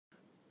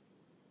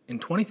In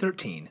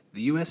 2013,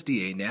 the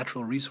USDA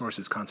Natural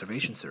Resources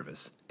Conservation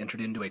Service entered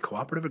into a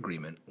cooperative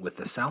agreement with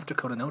the South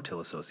Dakota No-Till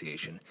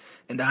Association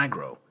and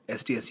iGrow,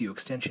 SDSU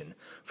Extension,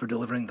 for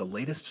delivering the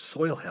latest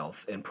soil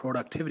health and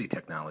productivity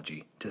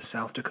technology to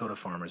South Dakota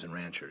farmers and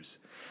ranchers.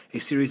 A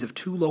series of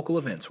 2 local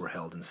events were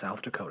held in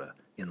South Dakota,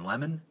 in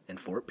Lemmon and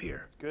Fort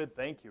Pierre. Good,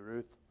 thank you,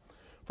 Ruth.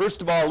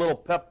 First of all, a little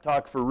pep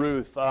talk for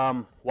Ruth.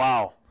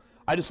 Wow.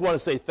 I just want to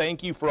say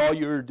thank you for all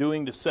you're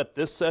doing to set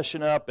this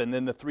session up and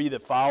then the 3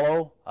 that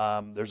follow.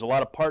 There's a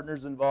lot of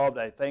partners involved.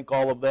 I thank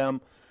all of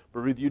them. But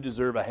Ruth, you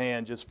deserve a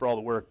hand just for all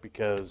the work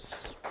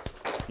because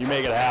you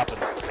make it happen.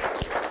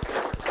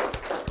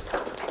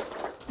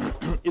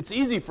 It's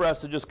easy for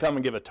us to just come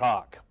and give a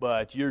talk,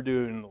 but you're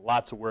doing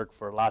lots of work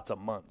for lots of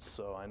months,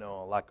 so I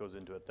know a lot goes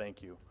into it.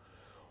 Thank you.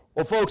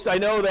 Well, folks, I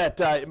know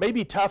that it may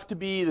be tough to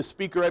be the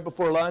speaker right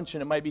before lunch,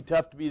 and it might be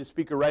tough to be the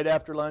speaker right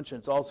after lunch, and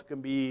it's also can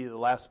be the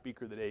last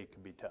speaker of the day. It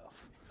can be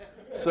tough.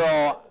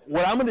 So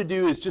what I'm going to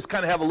do is just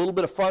kind of have a little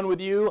bit of fun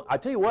with you. I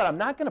tell you what, I'm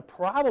not going to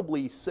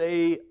probably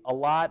say a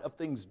lot of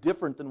things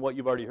different than what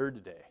you've already heard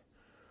today,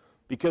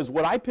 because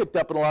what I picked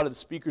up in a lot of the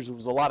speakers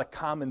was a lot of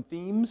common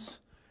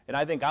themes, and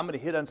I think I'm going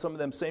to hit on some of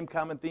them same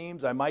common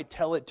themes. I might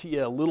tell it to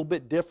you a little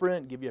bit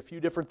different, give you a few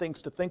different things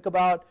to think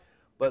about.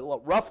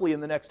 But roughly in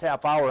the next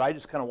half hour, I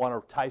just kind of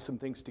want to tie some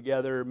things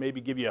together, maybe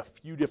give you a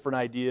few different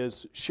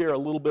ideas, share a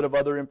little bit of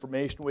other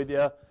information with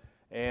you,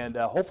 and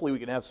hopefully we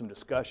can have some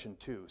discussion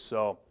too.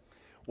 So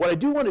what I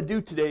do want to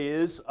do today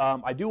is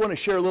I do want to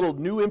share a little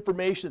new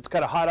information that's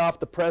kind of hot off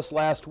the press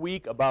last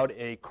week about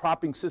a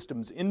cropping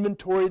systems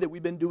inventory that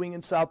we've been doing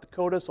in South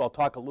Dakota. So I'll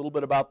talk a little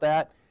bit about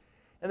that.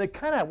 And then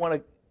kind of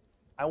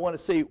I want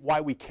to say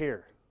why we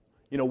care.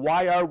 You know,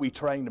 why are we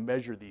trying to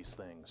measure these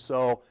things?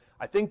 So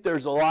I think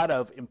there's a lot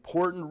of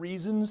important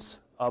reasons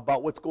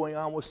about what's going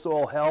on with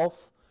soil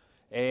health,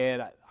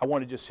 and I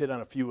want to just hit on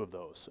a few of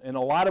those. And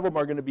a lot of them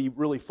are going to be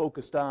really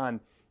focused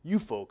on you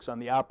folks, on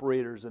the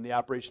operators and the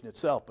operation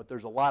itself, but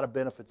there's a lot of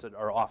benefits that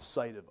are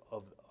off-site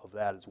of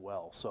that as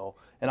well. So,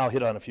 and I'll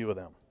hit on a few of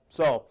them.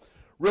 So,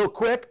 real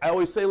quick, I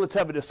always say let's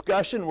have a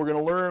discussion. We're going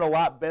to learn a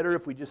lot better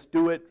if we just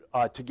do it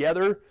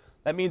together.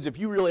 That means if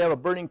you really have a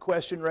burning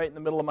question right in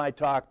the middle of my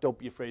talk, don't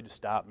be afraid to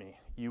stop me.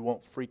 You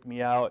won't freak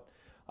me out.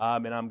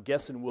 And I'm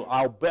guessing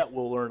I'll bet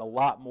we'll learn a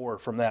lot more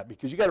from that,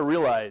 because you got to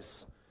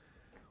realize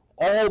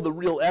all the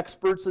real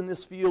experts in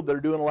this field that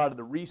are doing a lot of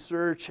the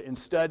research and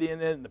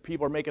studying it, and the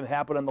people are making it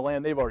happen on the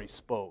land, they've already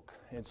spoke.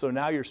 And so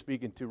now you're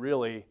speaking to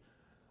really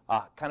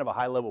kind of a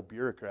high-level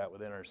bureaucrat with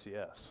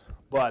NRCS.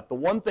 But the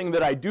one thing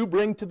that I do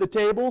bring to the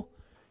table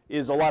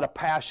is a lot of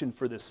passion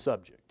for this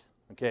subject,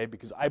 okay?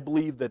 Because I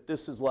believe that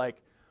this is like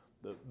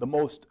the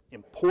most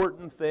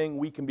important thing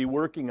we can be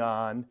working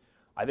on,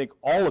 I think,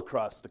 all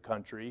across the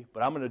country,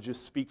 but I'm going to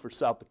just speak for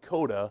South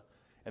Dakota,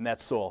 and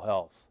that's soil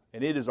health.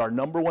 And it is our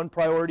 #1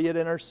 priority at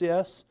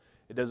NRCS.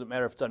 It doesn't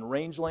matter if it's on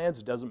rangelands,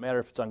 it doesn't matter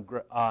if it's on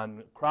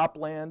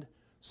cropland,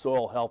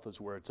 soil health is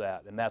where it's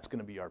at, and that's going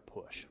to be our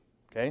push,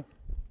 okay?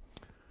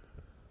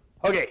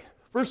 Okay,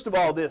 first of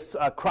all, this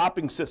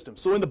cropping system.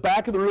 So in the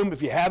back of the room,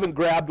 if you haven't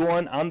grabbed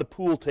one, on the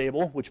pool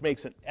table, which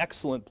makes an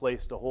excellent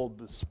place to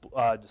hold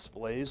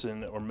displays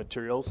or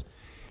materials,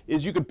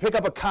 is you can pick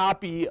up a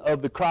copy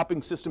of the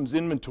cropping systems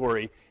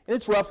inventory, and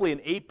it's roughly an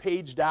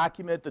 8-page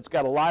document that's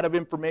got a lot of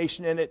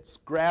information in it.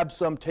 Grab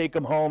some, take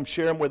them home,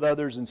 share them with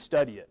others, and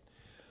study it.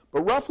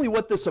 But roughly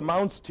what this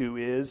amounts to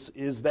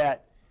is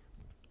that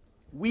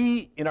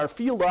we, in our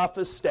field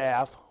office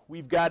staff,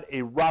 we've got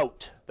a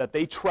route that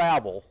they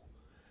travel,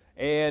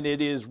 and it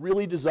is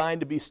really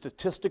designed to be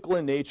statistical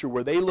in nature,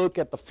 where they look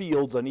at the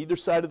fields on either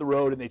side of the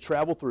road and they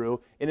travel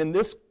through. And in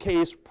this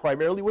case,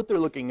 primarily what they're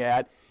looking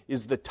at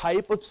is the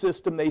type of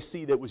system they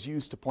see that was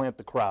used to plant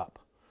the crop.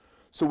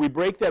 So we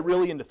break that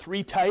really into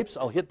 3 types.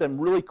 I'll hit them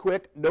really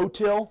quick.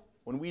 No-till.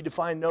 When we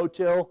define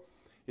no-till,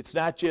 it's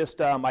not just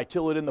I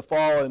till it in the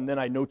fall and then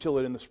I no-till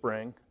it in the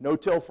spring.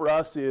 No-till for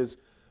us is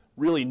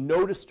really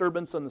no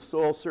disturbance on the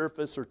soil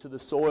surface or to the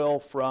soil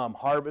from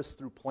harvest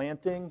through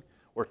planting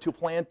or to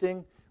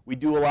planting. We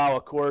do allow,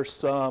 of course,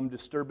 some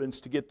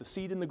disturbance to get the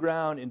seed in the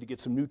ground and to get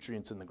some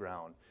nutrients in the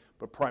ground,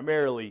 but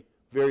primarily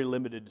very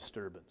limited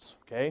disturbance,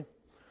 okay?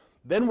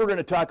 Then we're going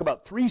to talk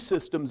about 3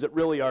 systems that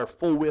really are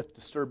full-width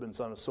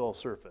disturbance on a soil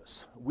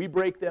surface. We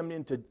break them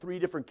into 3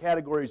 different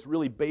categories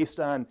really based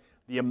on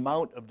the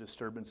amount of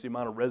disturbance, the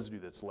amount of residue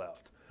that's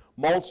left.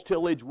 Mulch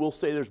tillage, we'll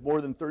say there's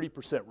more than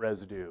 30%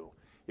 residue.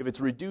 If it's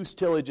reduced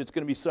tillage, it's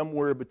going to be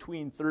somewhere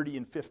between 30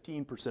 and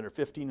 15%, or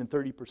 15 and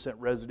 30%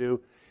 residue.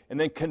 And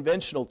then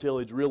conventional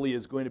tillage really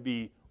is going to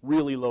be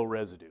really low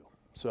residue.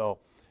 So,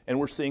 and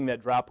we're seeing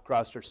that drop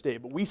across our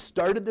state. But we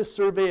started this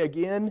survey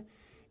again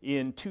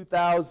in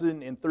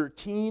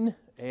 2013,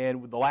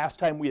 and the last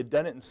time we had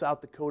done it in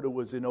South Dakota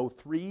was in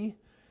 2003.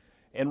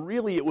 And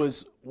really it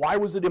was, why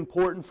was it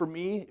important for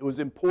me? It was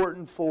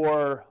important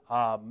for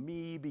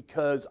me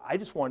because I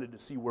just wanted to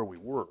see where we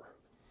were.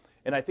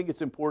 And I think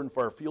it's important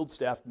for our field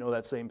staff to know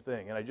that same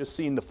thing. And I just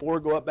seen the 4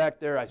 go up back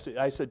there. I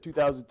said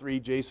 2003.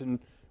 Jason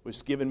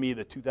was giving me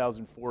the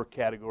 2004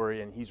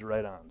 category, and he's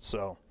right on.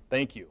 So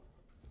thank you.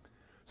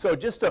 So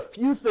just a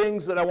few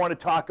things that I want to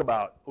talk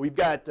about. We've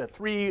got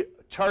 3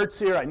 charts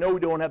here. I know we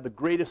don't have the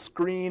greatest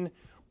screen,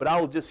 but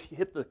I'll just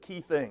hit the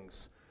key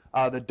things.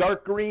 The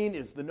dark green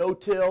is the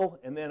no-till,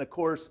 and then, of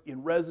course,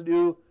 in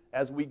residue,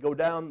 as we go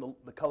down,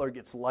 the color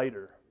gets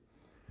lighter.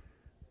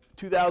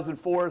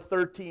 2004,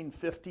 13,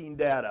 15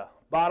 data.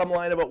 Bottom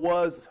line of it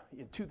was,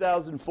 in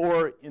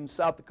 2004, in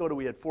South Dakota,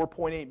 we had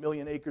 4.8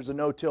 million acres of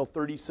no-till,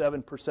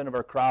 37% of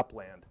our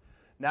cropland.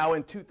 Now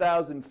in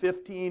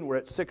 2015, we're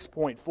at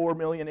 6.4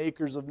 million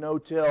acres of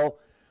no-till.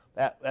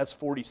 That's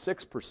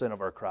 46%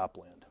 of our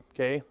cropland,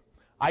 okay?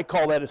 I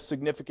call that a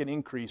significant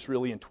increase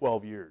really in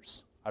 12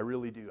 years. I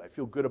really do. I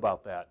feel good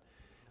about that.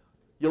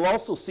 You'll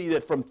also see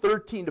that from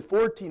 13 to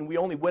 14, we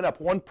only went up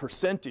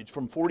 1%,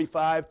 from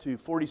 45 to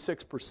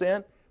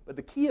 46%. But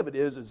the key of it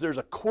is there's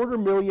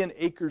 250,000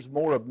 acres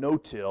more of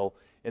no-till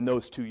in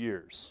those 2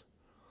 years.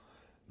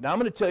 Now I'm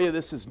going to tell you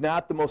this is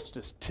not the most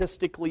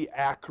statistically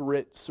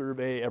accurate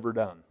survey ever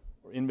done,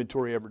 or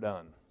inventory ever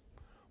done.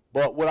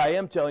 But what I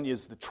am telling you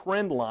is the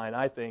trend line,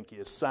 I think,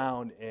 is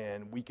sound,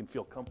 and we can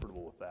feel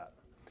comfortable with that.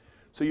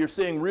 So you're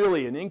seeing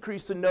really an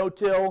increase in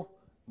no-till,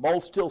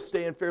 mulch till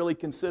staying fairly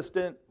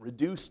consistent,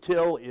 reduced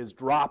till is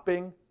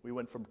dropping. We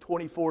went from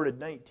 24 to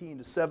 19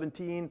 to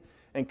 17,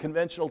 and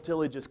conventional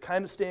tillage is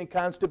kind of staying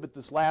constant, but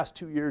this last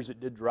 2 years it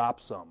did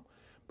drop some,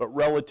 but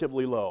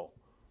relatively low.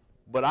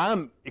 But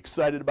I'm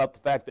excited about the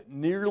fact that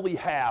nearly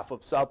half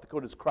of South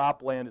Dakota's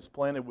cropland is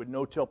planted with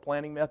no-till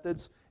planting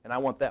methods, and I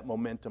want that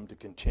momentum to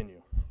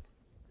continue.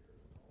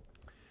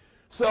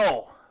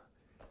 So,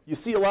 you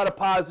see a lot of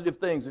positive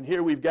things, and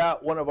here we've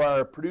got one of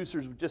our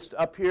producers just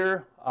up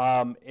here,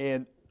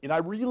 and I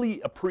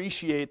really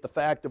appreciate the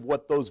fact of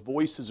what those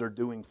voices are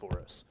doing for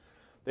us.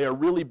 They are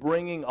really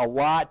bringing a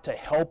lot to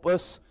help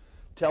us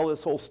tell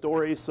this whole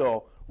story.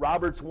 So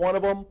Robert's one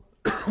of them,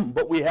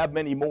 but we have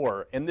many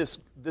more. And this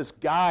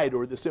guide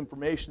or this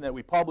information that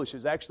we publish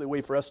is actually a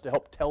way for us to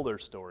help tell their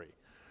story.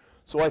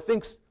 So I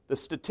think the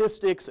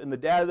statistics and the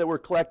data that we're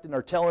collecting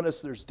are telling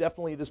us there's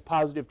definitely this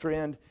positive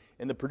trend,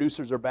 and the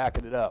producers are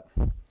backing it up.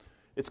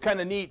 It's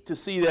kind of neat to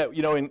see that,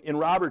 you know, in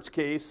Robert's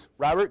case,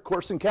 Robert,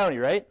 Corson County,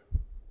 right?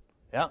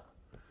 Yeah.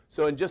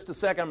 So in just a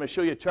second, I'm going to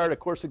show you a chart of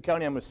Corson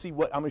County. I'm going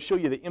to show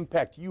you the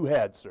impact you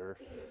had, sir,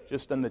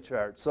 just on the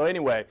chart. So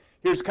anyway,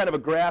 here's kind of a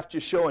graph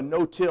just showing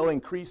no-till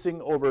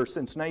increasing over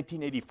since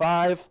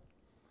 1985.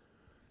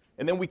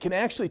 And then we can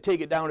actually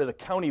take it down to the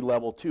county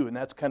level too, and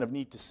that's kind of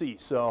neat to see.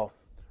 So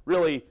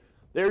really,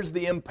 there's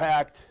the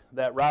impact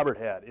that Robert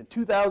had. In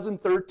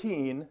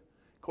 2013,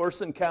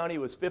 Corson County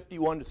was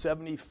 51 to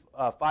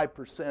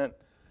 75%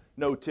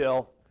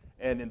 no-till,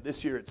 and in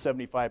this year it's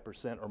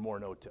 75% or more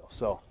no-till.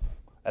 So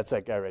that's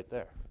that guy right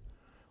there.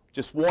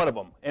 Just one of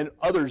them, and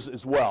others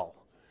as well.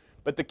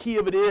 But the key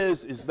of it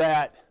is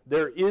that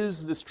there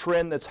is this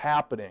trend that's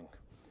happening.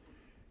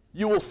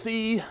 You will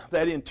see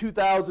that in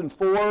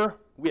 2004,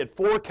 we had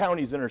 4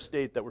 counties in our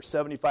state that were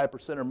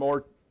 75% or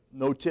more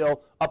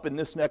no-till up in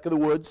this neck of the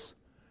woods.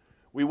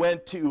 We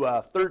went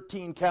to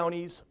 13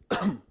 counties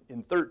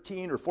in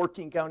 13, or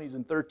 14 counties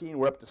in 13.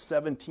 We're up to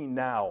 17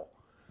 now.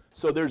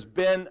 So there's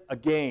been a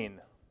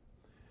gain.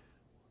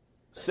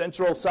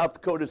 Central South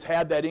Dakota's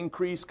had that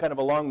increase kind of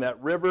along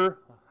that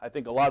river. I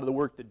think a lot of the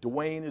work that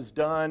Dwayne has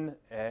done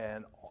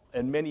and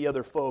many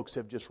other folks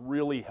have just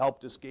really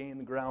helped us gain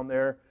the ground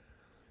there.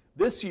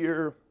 This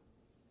year,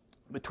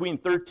 between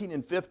 13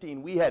 and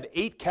 15, we had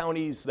 8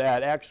 counties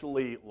that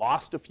actually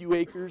lost a few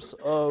acres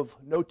of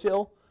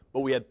no-till, but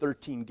we had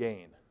 13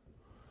 gain.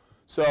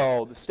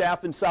 So the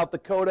staff in South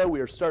Dakota, we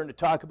are starting to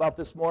talk about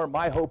this more.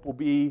 My hope will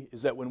be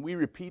is that when we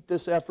repeat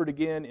this effort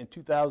again in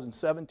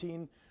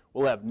 2017,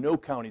 we'll have no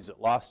counties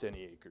that lost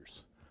any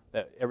acres,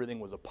 that everything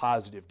was a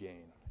positive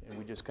gain. And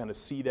we just kind of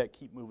see that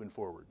keep moving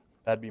forward.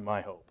 That'd be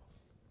my hope.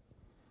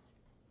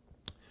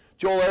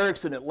 Joel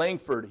Erickson at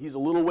Langford, he's a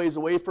little ways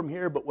away from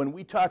here, but when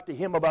we talked to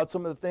him about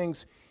some of the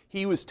things,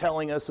 he was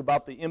telling us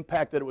about the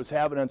impact that it was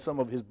having on some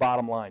of his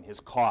bottom line, his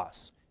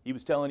costs. He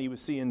was telling he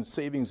was seeing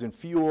savings in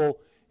fuel,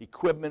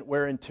 equipment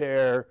wear and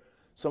tear,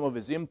 some of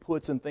his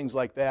inputs and things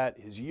like that.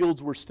 His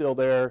yields were still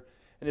there.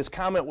 And his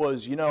comment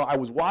was, you know, I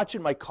was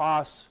watching my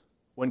costs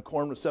when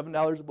corn was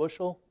 $7 a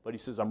bushel, but he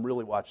says, I'm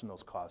really watching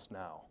those costs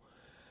now.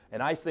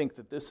 And I think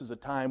that this is a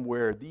time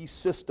where these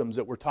systems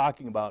that we're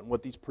talking about and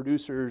what these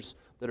producers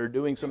that are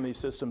doing some of these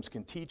systems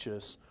can teach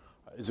us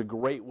is a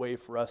great way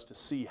for us to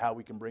see how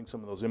we can bring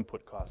some of those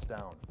input costs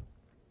down.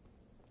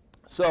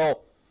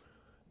 So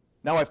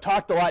now I've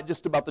talked a lot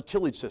just about the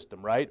tillage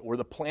system, right? Or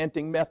the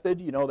planting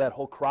method, you know, that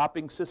whole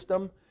cropping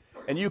system.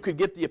 And you could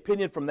get the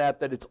opinion from that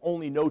it's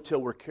only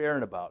no-till we're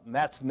caring about. And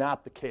that's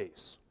not the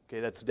case. Okay,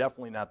 that's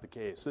definitely not the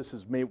case. This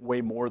is way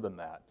more than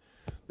that.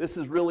 This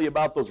is really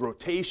about those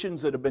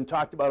rotations that have been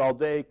talked about all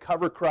day,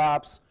 cover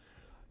crops.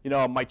 You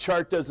know, my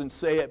chart doesn't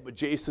say it, but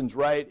Jason's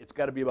right. It's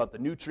got to be about the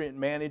nutrient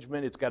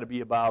management. It's got to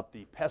be about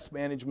the pest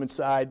management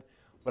side.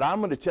 But I'm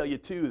going to tell you,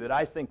 too, that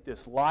I think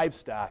this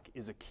livestock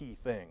is a key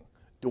thing.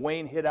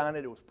 Dwayne hit on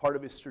it. It was part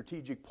of his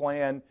strategic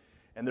plan,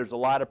 and there's a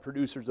lot of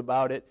producers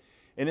about it.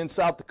 And in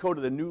South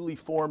Dakota, the newly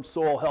formed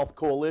Soil Health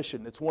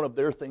Coalition, it's one of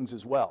their things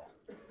as well.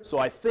 So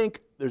I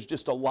think there's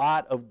just a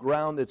lot of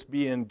ground that's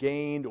being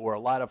gained, or a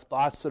lot of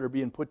thoughts that are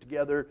being put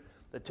together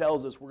that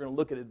tells us we're going to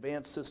look at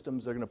advanced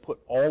systems that are going to put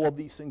all of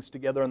these things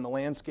together on the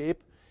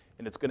landscape,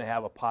 and it's going to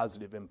have a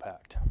positive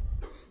impact.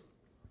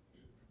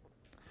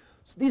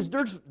 So these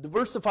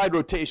diversified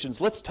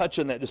rotations, let's touch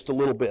on that just a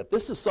little bit.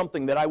 This is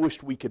something that I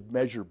wished we could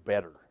measure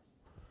better.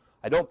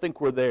 I don't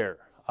think we're there.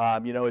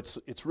 You know,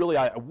 it's really,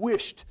 I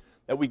wished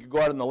that we could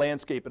go out in the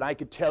landscape and I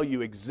could tell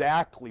you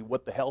exactly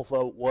what the health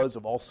was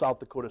of all South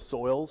Dakota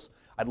soils.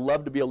 I'd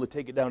love to be able to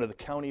take it down to the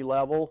county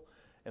level,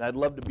 and I'd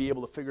love to be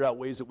able to figure out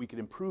ways that we could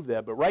improve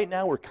that. But right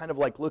now we're kind of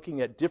like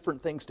looking at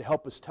different things to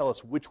help us tell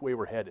us which way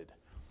we're headed.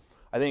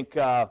 I think,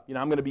 you know,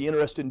 I'm going to be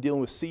interested in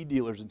dealing with seed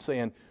dealers and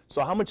saying,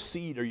 so how much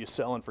seed are you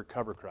selling for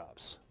cover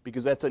crops?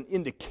 Because that's an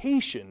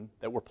indication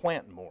that we're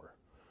planting more.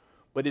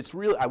 But it's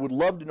really, I would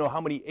love to know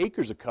how many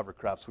acres of cover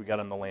crops we got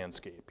on the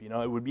landscape. You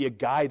know, it would be a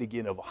guide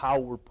again of how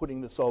we're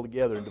putting this all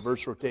together in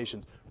diverse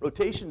rotations.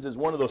 Rotations is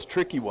one of those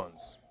tricky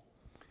ones.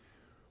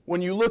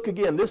 When you look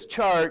again, this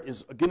chart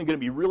is going to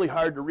be really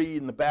hard to read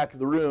in the back of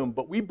the room,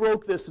 but we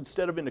broke this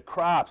instead of into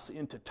crops,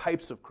 into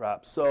types of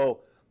crops. So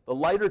the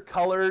lighter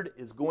colored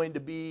is going to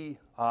be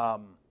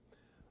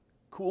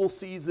cool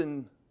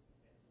season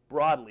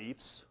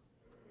broadleafs,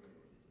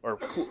 or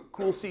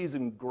cool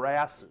season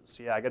grasses.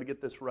 Yeah, I got to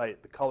get this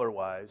right, the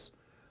color-wise.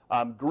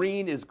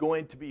 Green is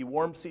going to be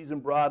warm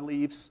season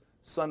broadleafs,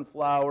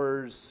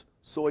 sunflowers,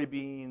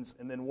 soybeans,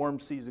 and then warm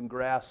season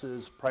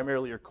grasses,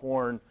 primarily or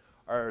corn,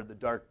 are the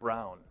dark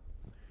brown.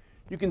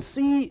 You can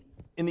see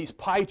in these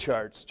pie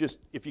charts, just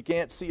if you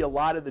can't see a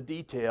lot of the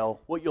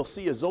detail, what you'll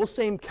see is those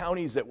same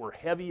counties that were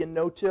heavy in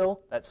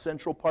no-till, that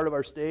central part of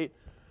our state,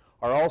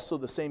 are also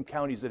the same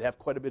counties that have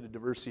quite a bit of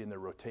diversity in their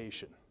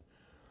rotation.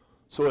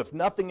 So if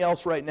nothing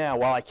else right now,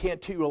 while I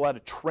can't tell you a lot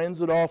of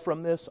trends at all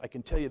from this, I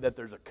can tell you that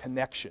there's a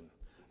connection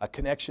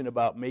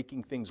about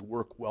making things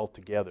work well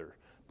together,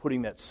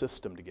 putting that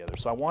system together.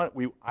 So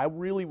I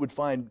really would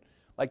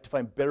like to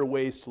find better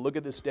ways to look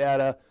at this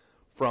data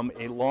from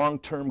a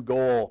long-term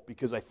goal,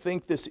 because I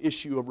think this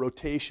issue of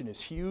rotation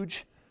is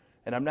huge,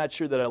 and I'm not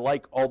sure that I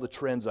like all the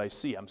trends I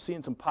see. I'm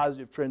seeing some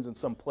positive trends in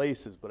some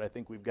places, but I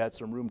think we've got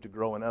some room to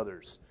grow in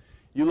others.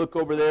 You look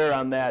over there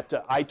on that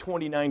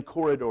I-29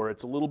 corridor,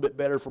 it's a little bit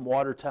better from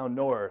Watertown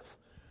north,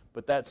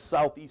 but that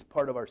southeast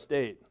part of our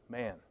state,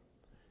 man,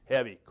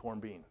 heavy corn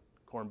bean,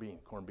 corn bean,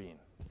 corn bean.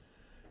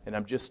 And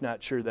I'm just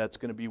not sure that's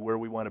going to be where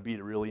we want to be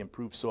to really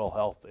improve soil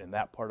health in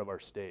that part of our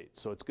state.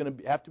 So it's going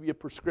to have to be a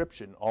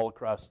prescription all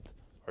across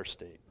our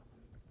state.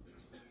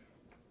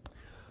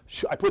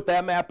 I put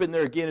that map in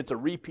there again. It's a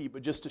repeat,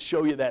 but just to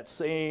show you that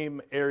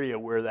same area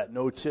where that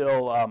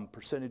no-till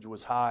percentage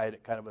was high,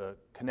 it kind of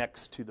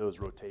connects to those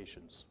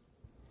rotations.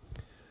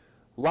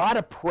 A lot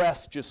of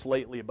press just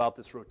lately about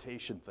this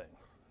rotation thing.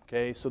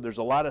 Okay, so there's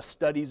a lot of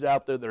studies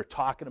out there that are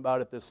talking about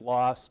it, this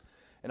loss.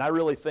 And I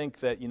really think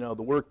that, you know,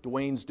 the work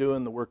Dwayne's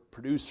doing, the work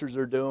producers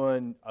are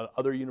doing,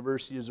 other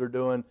universities are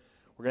doing,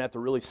 we're going to have to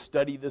really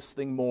study this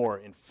thing more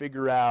and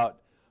figure out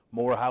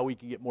more how we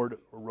can get more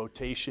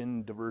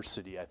rotation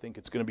diversity. I think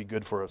it's going to be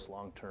good for us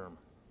long term.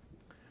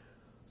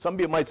 Some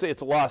people might say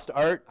it's a lost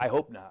art. I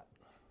hope not,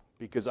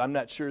 because I'm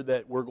not sure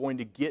that we're going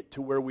to get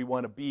to where we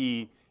want to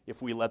be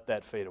if we let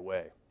that fade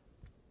away.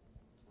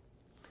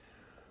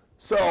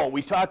 So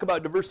we talk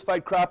about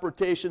diversified crop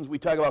rotations, we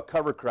talk about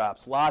cover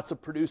crops. Lots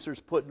of producers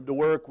putting to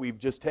work. We've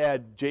just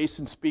had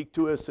Jason speak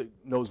to us,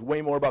 knows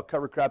way more about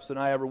cover crops than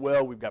I ever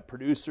will. We've got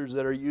producers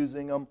that are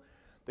using them.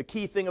 The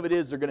key thing of it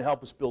is they're going to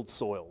help us build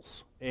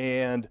soils.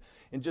 And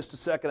in just a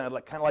second, I'd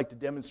kind of like to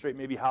demonstrate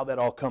maybe how that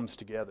all comes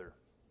together.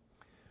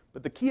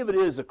 But the key of it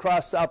is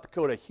across South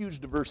Dakota, a huge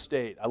diverse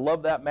state. I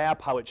love that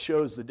map, how it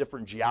shows the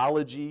different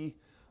geology,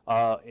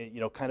 you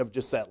know, kind of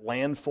just that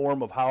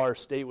landform of how our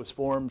state was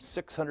formed,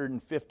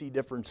 650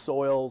 different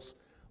soils,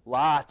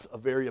 lots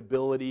of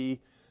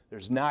variability.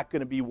 There's not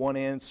going to be one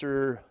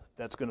answer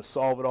that's going to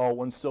solve it all,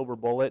 one silver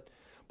bullet.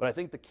 But I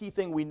think the key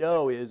thing we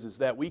know is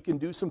that we can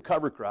do some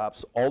cover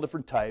crops, all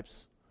different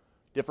types,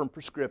 different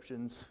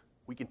prescriptions.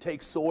 We can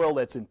take soil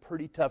that's in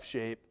pretty tough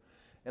shape,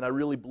 and I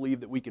really believe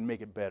that we can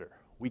make it better.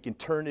 We can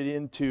turn it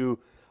into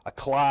a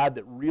clod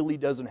that really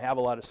doesn't have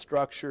a lot of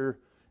structure,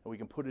 and we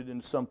can put it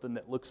into something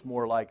that looks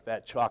more like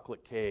that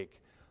chocolate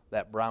cake,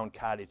 that brown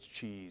cottage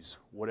cheese,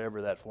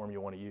 whatever that form you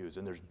want to use.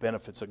 And there's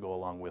benefits that go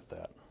along with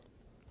that.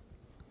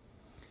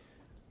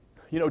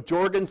 You know,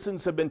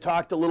 Jorgensen's have been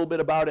talked a little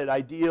bit about at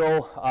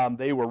Ideal.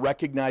 They were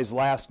recognized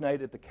last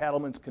night at the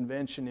Cattlemen's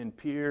Convention in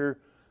Pierre.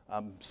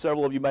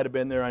 Several of you might have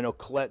been there. I know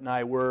Colette and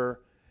I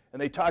were.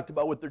 And they talked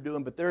about what they're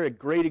doing, but they're a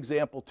great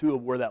example, too,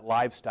 of where that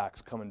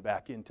livestock's coming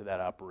back into that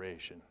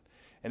operation.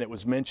 And it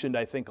was mentioned,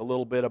 I think, a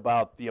little bit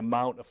about the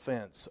amount of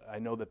fence. I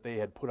know that they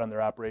had put on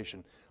their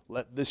operation.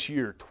 This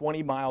year,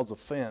 20 miles of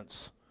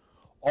fence,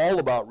 all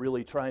about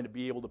really trying to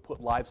be able to put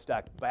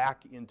livestock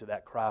back into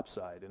that crop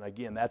side. And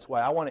again, that's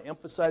why I want to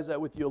emphasize that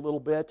with you a little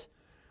bit.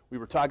 We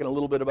were talking a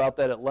little bit about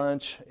that at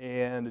lunch,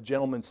 and a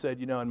gentleman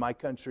said, you know, in my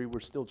country, we're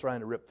still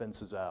trying to rip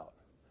fences out.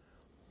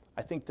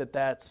 I think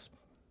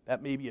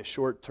that may be a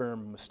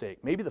short-term mistake.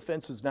 Maybe the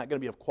fence is not going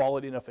to be of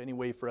quality enough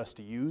anyway for us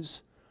to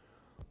use.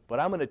 But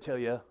I'm going to tell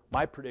you,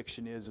 my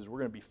prediction is we're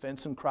going to be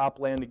fencing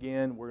cropland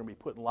again. We're going to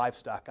be putting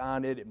livestock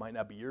on it. It might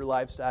not be your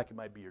livestock. It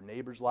might be your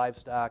neighbor's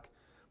livestock.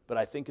 But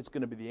I think it's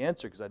going to be the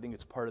answer because I think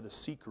it's part of the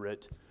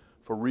secret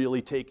for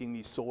really taking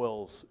these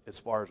soils as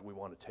far as we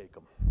want to take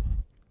them.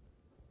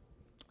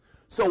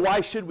 So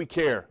why should we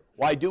care?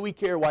 Why do we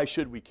care? Why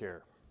should we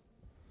care?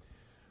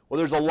 Well,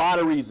 there's a lot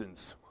of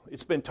reasons.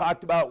 It's been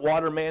talked about,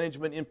 water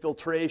management,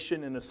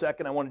 infiltration. In a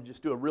second, I want to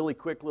just do a really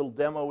quick little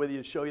demo with you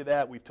to show you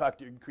that. We've talked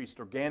to increased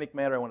organic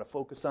matter. I want to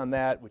focus on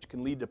that, which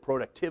can lead to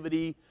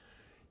productivity.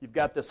 You've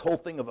got this whole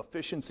thing of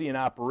efficiency in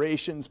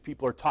operations.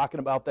 People are talking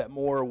about that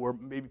more, where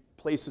maybe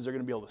places are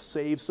going to be able to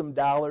save some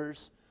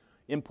dollars,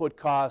 input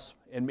costs,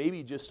 and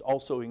maybe just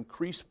also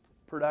increase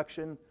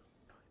production.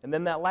 And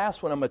then that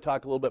last one I'm going to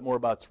talk a little bit more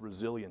about is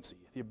resiliency,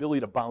 the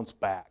ability to bounce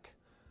back.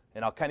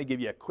 And I'll kind of give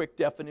you a quick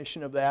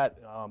definition of that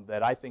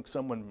that I think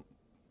someone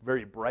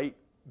very bright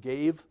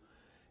gave.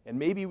 And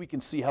maybe we can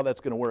see how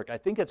that's going to work. I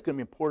think that's going to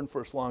be important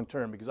for us long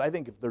term because I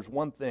think if there's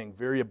one thing,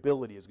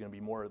 variability is going to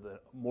be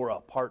more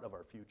a part of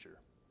our future.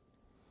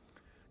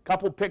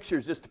 Couple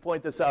pictures just to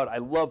point this out. I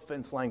love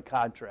fence line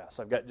contrast.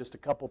 I've got just a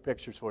couple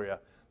pictures for you.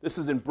 This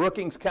is in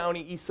Brookings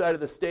County, east side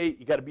of the state.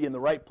 You got to be in the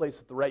right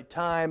place at the right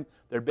time.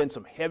 There have been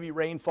some heavy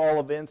rainfall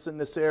events in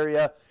this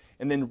area.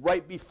 And then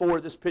right before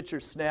this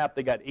picture snapped,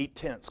 they got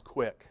 8/10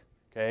 quick,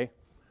 okay?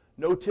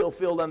 No-till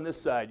field on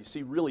this side. You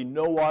see really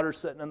no water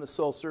sitting on the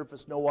soil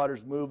surface, no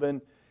water's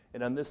moving.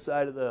 And on this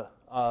side of the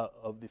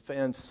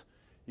fence,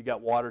 you got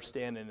water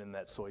standing in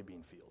that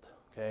soybean field,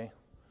 okay?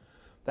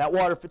 That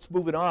water, if it's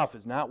moving off,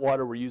 is not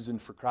water we're using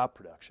for crop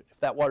production. If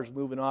that water's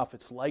moving off,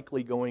 it's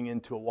likely going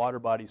into a water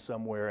body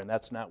somewhere, and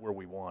that's not where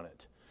we want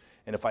it.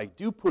 And if I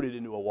do put it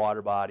into a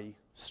water body,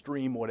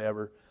 stream,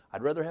 whatever,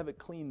 I'd rather have it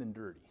clean than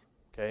dirty,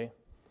 okay?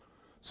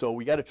 So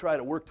we got to try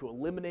to work to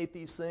eliminate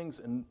these things,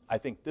 and I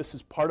think this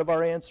is part of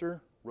our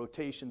answer.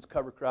 Rotations,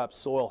 cover crops,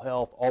 soil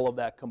health, all of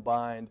that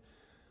combined,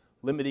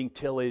 limiting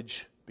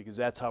tillage, because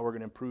that's how we're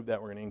going to improve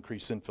that. We're going to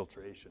increase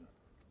infiltration.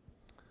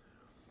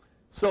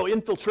 So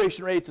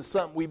infiltration rates is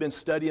something we've been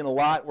studying a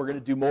lot. We're going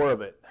to do more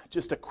of it.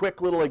 Just a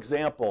quick little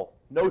example.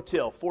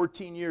 No-till,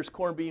 14 years,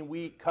 corn, bean,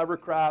 wheat, cover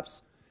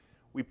crops.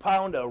 We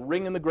pound a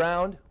ring in the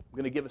ground. I'm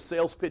going to give a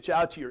sales pitch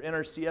out to your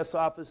NRCS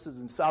offices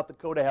in South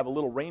Dakota, have a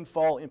little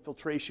rainfall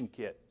infiltration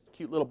kit,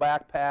 cute little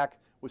backpack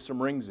with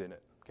some rings in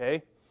it,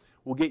 okay?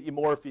 We'll get you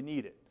more if you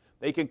need it.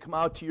 They can come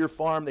out to your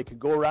farm, they can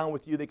go around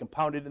with you, they can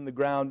pound it in the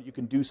ground, you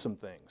can do some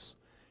things.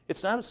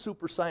 It's not a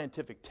super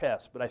scientific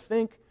test, but I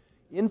think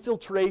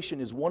infiltration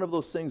is one of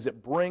those things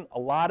that bring a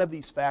lot of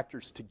these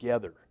factors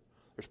together.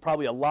 There's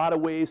probably a lot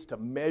of ways to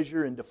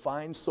measure and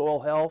define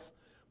soil health,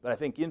 but I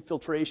think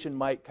infiltration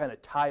might kind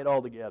of tie it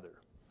all together.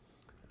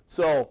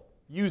 So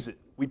use it.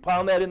 We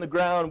pound that in the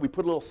ground, we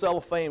put a little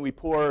cellophane, we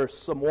pour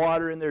some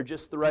water in there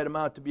just the right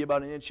amount to be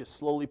about 1 inch. You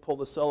slowly pull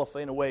the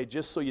cellophane away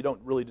just so you don't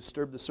really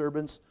disturb the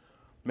disturbance.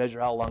 Measure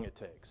how long it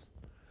takes.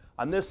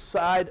 On this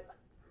side, it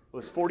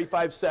was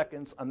 45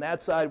 seconds. On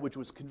that side, which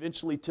was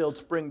conventionally tilled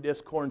spring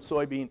disc corn,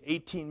 soybean,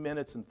 18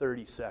 minutes and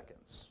 30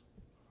 seconds.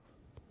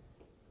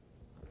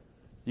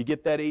 You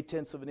get that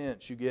 0.8 of an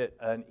inch, you get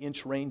an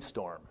inch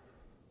rainstorm.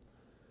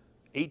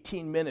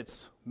 18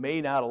 minutes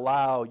may not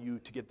allow you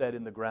to get that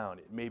in the ground.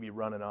 It may be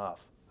running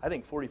off. I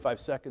think 45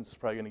 seconds is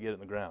probably going to get it in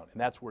the ground, and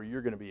that's where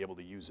you're going to be able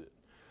to use it.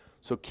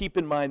 So keep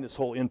in mind this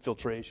whole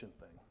infiltration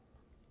thing.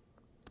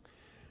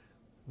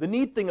 The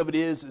neat thing of it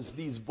is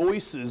these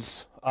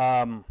voices,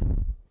 of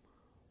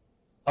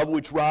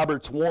which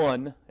Robert's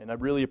one, and I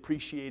really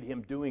appreciate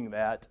him doing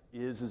that,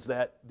 is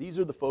that these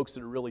are the folks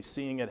that are really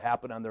seeing it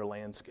happen on their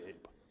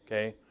landscape,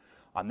 okay,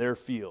 on their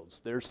fields.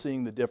 They're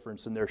seeing the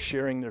difference, and they're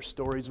sharing their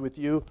stories with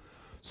you.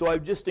 So I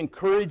just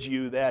encourage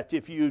you that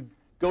if you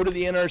go to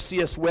the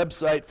NRCS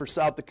website for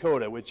South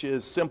Dakota, which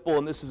is simple,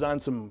 and this is on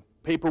some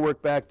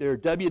paperwork back there,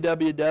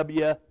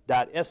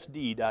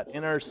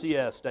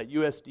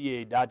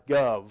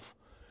 www.sd.nrcs.usda.gov.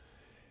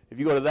 If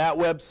you go to that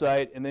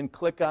website and then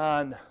click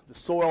on the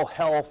soil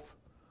health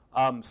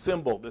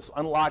symbol, this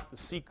unlock the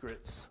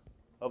secrets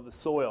of the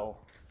soil,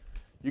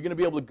 you're going to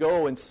be able to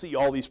go and see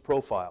all these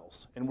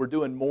profiles. And we're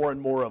doing more and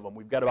more of them.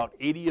 We've got about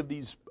 80 of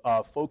these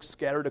folks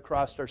scattered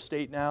across our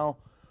state now.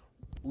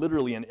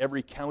 Literally in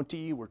every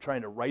county, we're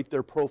trying to write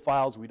their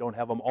profiles. We don't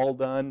have them all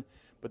done,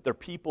 but they're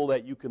people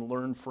that you can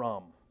learn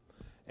from.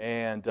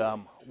 And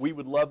we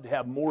would love to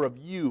have more of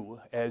you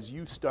as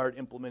you start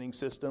implementing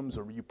systems,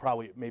 or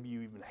maybe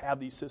you even have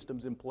these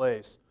systems in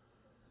place.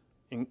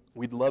 And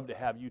we'd love to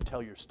have you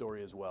tell your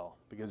story as well,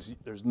 because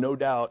there's no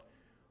doubt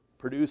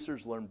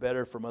producers learn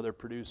better from other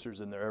producers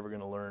than they're ever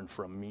going to learn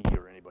from me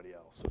or anybody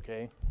else,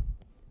 okay?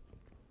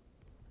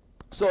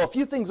 So a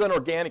few things on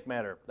organic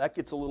matter. That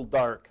gets a little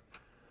dark.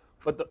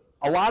 But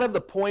a lot of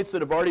the points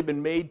that have already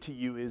been made to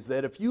you is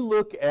that if you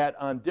look at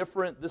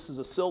this is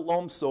a silt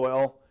loam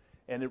soil,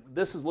 and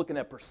this is looking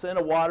at percent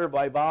of water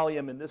by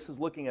volume, and this is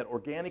looking at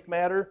organic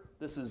matter.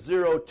 This is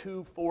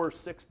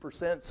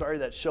 0.246%. Sorry,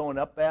 that's showing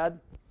up bad.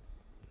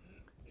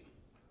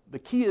 the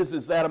key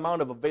is that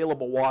amount of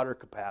available water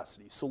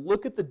capacity. So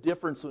look at the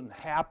difference when it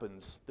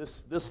happens.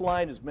 This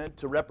line is meant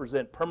to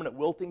represent permanent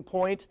wilting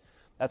point.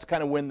 That's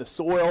kind of when the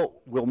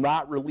soil will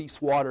not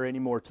release water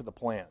anymore to the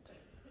plant.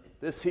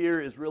 This here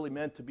is really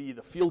meant to be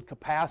the field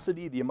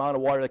capacity, the amount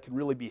of water that can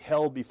really be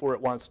held before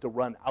it wants to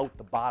run out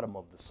the bottom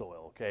of the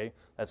soil, okay?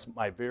 That's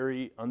my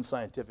very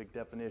unscientific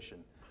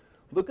definition.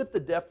 Look at the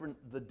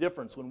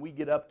difference when we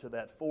get up to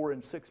that 4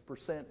 and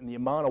 6% in the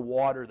amount of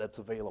water that's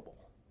available.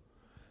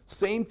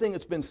 Same thing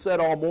that's been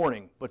said all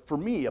morning, but for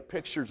me, a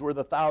picture's worth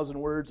 1,000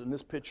 words, and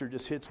this picture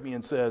just hits me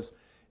and says,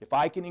 if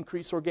I can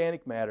increase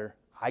organic matter,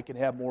 I can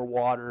have more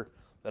water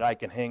that I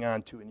can hang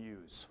on to and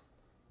use.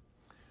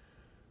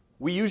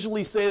 We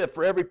usually say that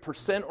for every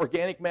 %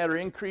 organic matter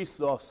increase,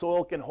 the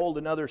soil can hold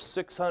another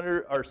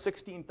 600 or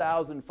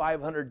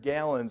 16,500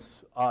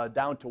 gallons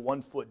down to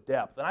 1 foot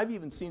depth. And I've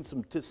even seen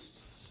some,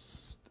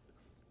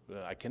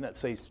 I cannot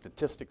say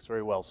statistics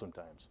very well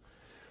sometimes,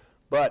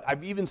 but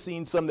I've even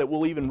seen some that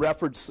will even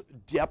reference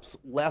depths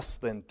less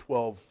than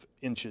 12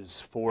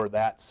 inches for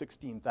that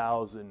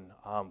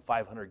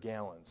 16,500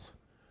 gallons.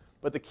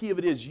 But the key of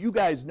it is, you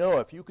guys know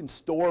if you can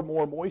store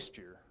more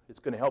moisture,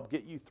 it's going to help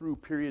get you through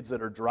periods that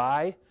are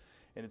dry,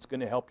 and it's going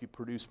to help you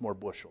produce more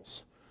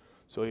bushels.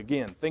 So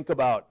again, think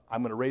about,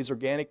 I'm going to raise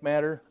organic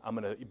matter, I'm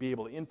going to be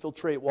able to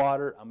infiltrate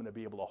water, I'm going to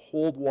be able to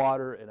hold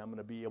water, and I'm going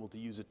to be able to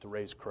use it to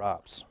raise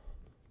crops.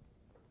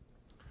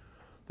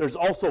 There's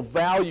also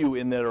value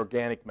in that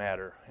organic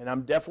matter, and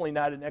I'm definitely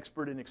not an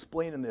expert in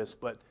explaining this,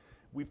 but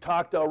we've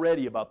talked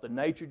already about the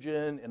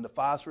nitrogen and the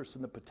phosphorus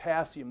and the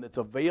potassium that's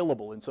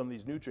available in some of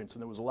these nutrients,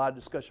 and there was a lot of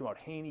discussion about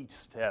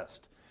Haney's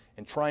test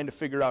and trying to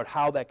figure out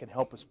how that can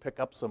help us pick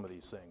up some of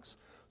these things.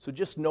 So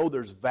just know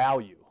there's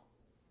value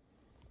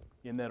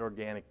in that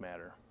organic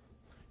matter.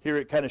 Here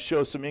it kind of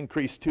shows some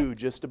increase too,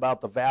 just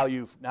about the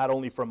value not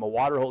only from a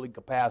water holding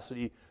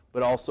capacity,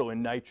 but also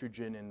in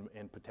nitrogen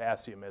and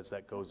potassium as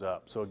that goes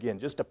up. So again,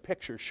 just a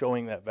picture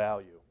showing that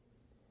value.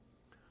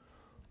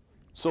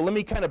 So let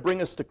me kind of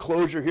bring us to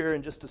closure here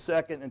in just a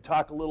second and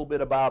talk a little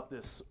bit about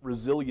this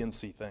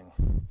resiliency thing.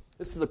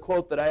 This is a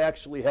quote that I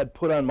actually had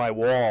put on my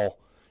wall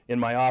in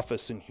my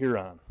office in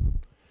Huron.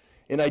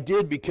 And I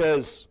did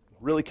because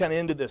really kind of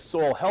into this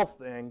soil health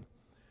thing,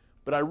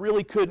 but I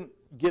really couldn't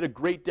get a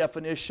great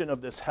definition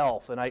of this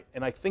health. And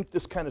I think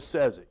this kind of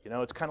says it. You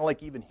know, it's kind of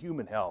like even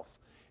human health.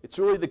 It's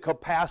really the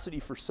capacity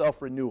for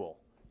self-renewal.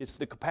 It's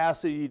the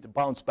capacity to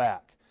bounce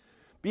back.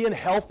 Being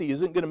healthy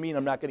isn't going to mean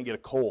I'm not going to get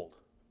a cold.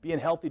 Being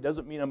healthy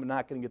doesn't mean I'm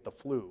not going to get the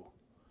flu.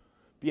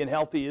 Being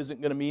healthy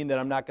isn't going to mean that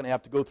I'm not going to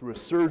have to go through a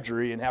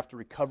surgery and have to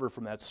recover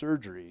from that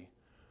surgery.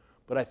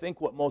 But I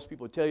think what most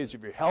people tell you is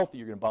if you're healthy,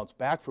 you're going to bounce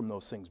back from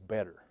those things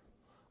better.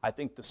 I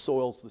think the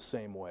soil's the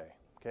same way,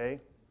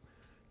 okay?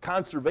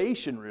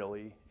 Conservation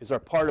really is our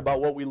part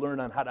about what we learn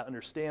on how to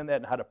understand that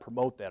and how to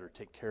promote that or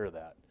take care of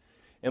that.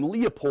 And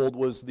Leopold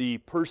was the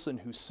person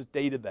who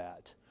stated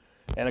that.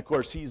 And of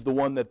course, he's the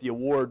one that the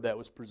award that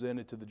was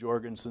presented to the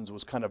Jorgensens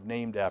was kind of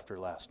named after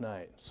last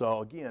night.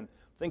 So again,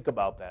 think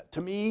about that.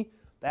 To me,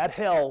 that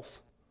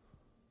health,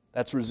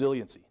 that's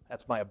resiliency.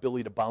 That's my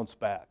ability to bounce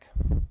back.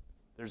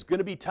 There's going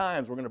to be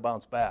times we're going to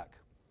bounce back.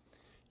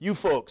 You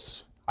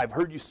folks, I've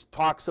heard you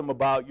talk some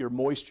about your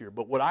moisture,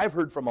 but what I've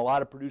heard from a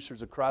lot of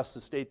producers across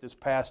the state this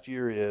past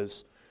year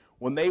is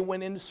when they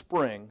went into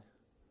spring,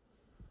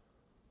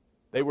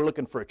 they were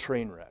looking for a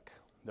train wreck.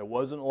 There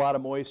wasn't a lot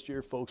of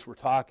moisture. Folks were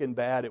talking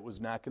bad. It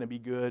was not going to be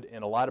good.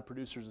 And a lot of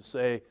producers would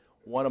say,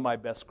 one of my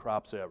best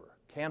crops ever.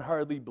 Can't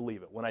hardly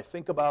believe it. When I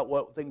think about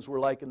what things were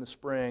like in the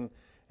spring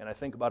and I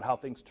think about how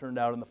things turned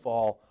out in the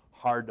fall,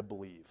 hard to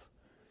believe.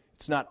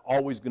 It's not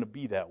always going to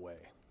be that way.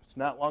 It's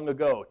not long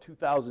ago,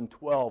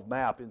 2012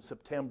 map in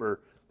September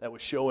that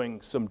was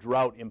showing some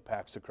drought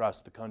impacts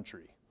across the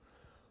country.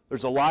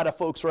 There's a lot of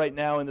folks right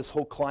now in this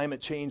whole climate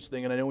change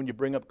thing, and I know when you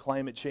bring up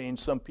climate change,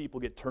 some people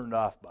get turned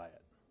off by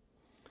it.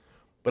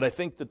 But I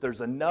think that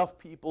there's enough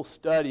people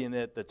studying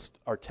it that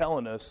are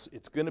telling us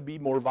it's going to be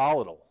more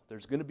volatile.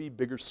 There's going to be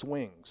bigger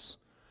swings.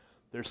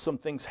 There's some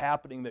things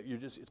happening that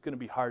it's going to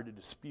be hard to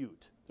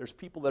dispute. There's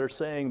people that are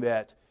saying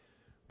that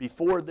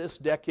before this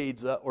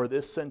decade's up, or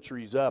this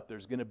century's up,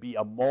 there's going to be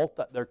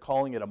they're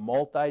calling it a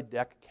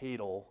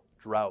multi-decadal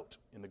drought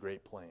in the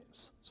Great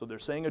Plains. So they're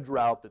saying a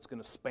drought that's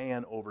going to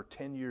span over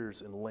 10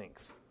 years in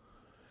length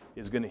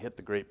is going to hit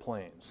the Great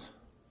Plains.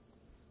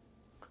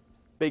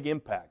 Big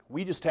impact.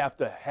 We just have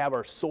to have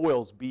our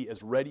soils be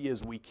as ready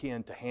as we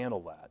can to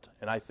handle that.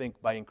 And I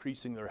think by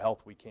increasing their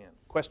health, we can.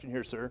 Question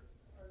here, sir.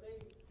 Are they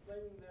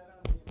blaming that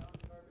on the amount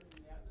of carbon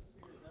in the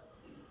atmosphere? Is that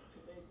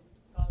the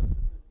base cause of this,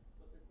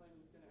 what they're claiming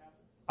is going to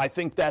happen? I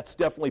think that's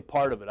definitely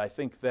part of it. I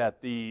think that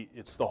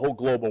it's the whole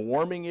global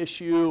warming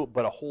issue,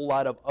 but a whole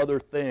lot of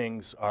other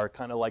things are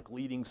kind of like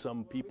leading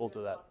some people to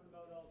that. Talking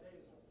about all day,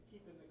 so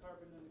keeping the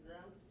carbon in the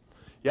ground?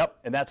 Yep,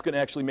 and that's going to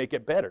actually make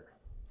it better.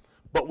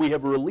 But we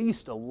have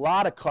released a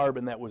lot of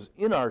carbon that was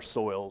in our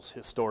soils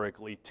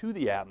historically to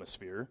the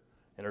atmosphere,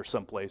 and there are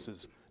some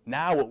places.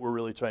 Now what we're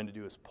really trying to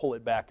do is pull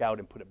it back out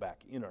and put it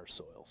back in our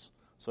soils.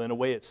 So in a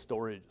way, it's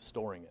storing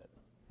it.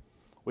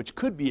 which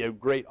could be a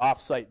great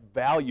off-site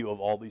value of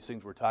all these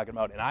things we're talking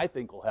about, and I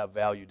think will have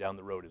value down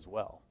the road as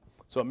well.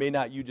 So it may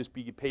not you just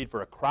be paid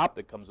for a crop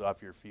that comes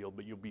off your field,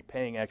 but you'll be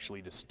paying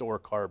actually to store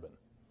carbon.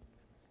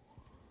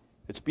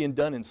 It's being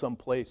done in some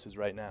places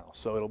right now,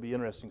 so it'll be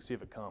interesting to see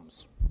if it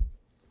comes.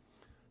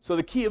 So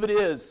the key of it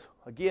is,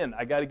 again,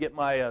 I got to get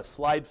my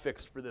slide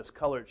fixed for this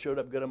color. It showed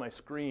up good on my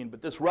screen,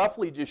 but this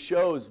roughly just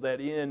shows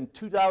that in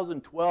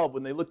 2012,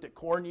 when they looked at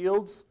corn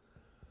yields,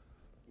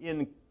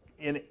 in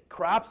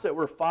crops that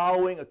were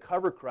following a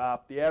cover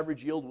crop, the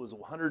average yield was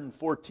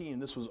 114.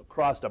 This was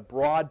across a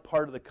broad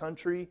part of the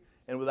country,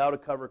 and without a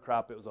cover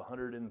crop, it was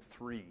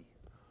 103.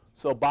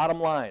 So bottom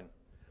line,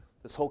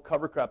 this whole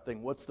cover crop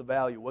thing, what's the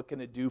value? What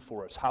can it do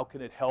for us? How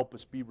can it help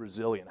us be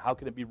resilient? How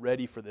can it be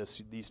ready for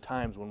these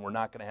times when we're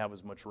not going to have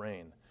as much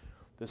rain?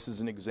 This is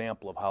an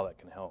example of how that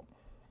can help.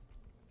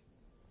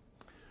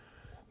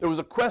 There was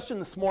a question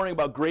this morning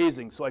about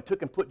grazing, so I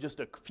took and put just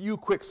a few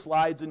quick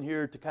slides in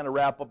here to kind of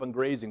wrap up on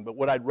grazing. But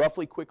what I'd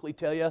roughly quickly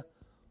tell you,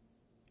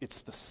 it's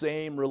the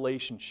same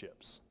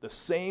relationships. The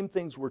same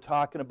things we're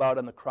talking about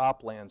on the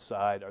cropland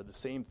side are the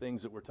same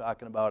things that we're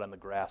talking about on the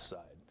grass side.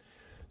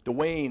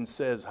 Dwayne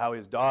says how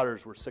his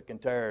daughters were sick and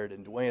tired,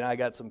 and Dwayne, I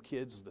got some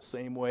kids the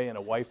same way and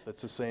a wife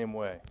that's the same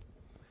way.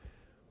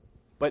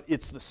 But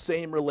it's the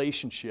same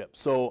relationship.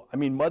 So, I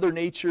mean, Mother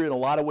Nature in a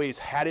lot of ways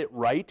had it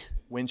right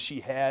when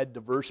she had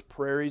diverse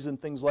prairies and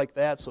things like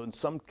that. So in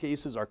some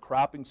cases, our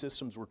cropping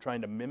systems were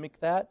trying to mimic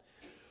that.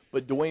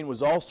 But Dwayne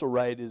was also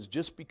right, is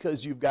just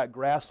because you've got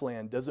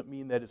grassland doesn't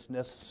mean that it's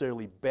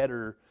necessarily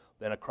better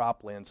than a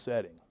cropland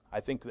setting.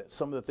 I think that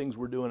some of the things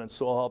we're doing in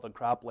soil health and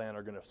cropland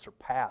are going to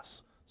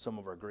surpass some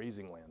of our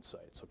grazing land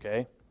sites,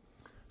 okay?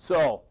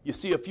 So you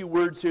see a few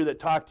words here that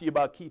talk to you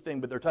about key things,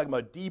 but they're talking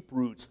about deep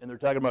roots and they're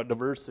talking about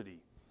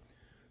diversity.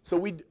 So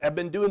we have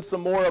been doing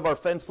some more of our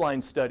fence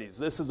line studies.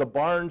 This is a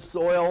barn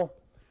soil.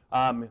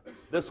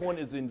 This one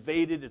is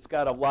invaded. It's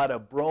got a lot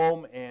of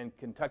brome and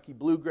Kentucky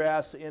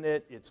bluegrass in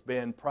it. It's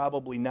been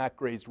probably not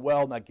grazed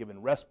well, not given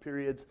rest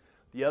periods.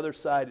 The other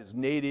side is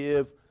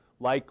native,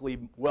 likely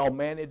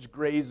well-managed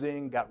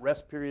grazing, got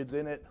rest periods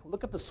in it.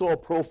 Look at the soil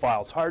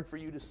profile. It's hard for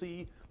you to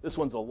see. This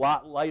one's a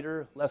lot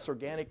lighter, less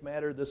organic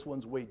matter. This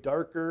one's way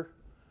darker.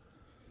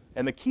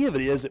 And the key of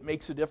it is it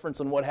makes a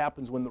difference on what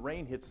happens when the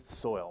rain hits the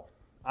soil.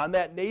 On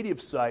that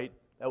native site,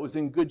 that was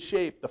in good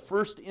shape. The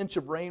first inch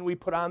of rain we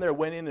put on there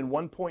went in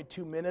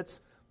 1.2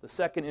 minutes. The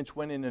second inch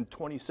went in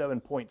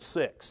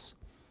 27.6.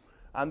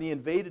 On the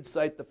invaded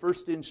site, the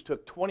first inch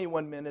took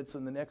 21 minutes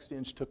and the next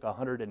inch took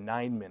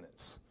 109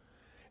 minutes.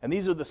 And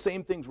these are the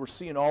same things we're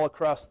seeing all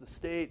across the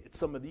state. It's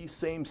some of these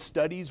same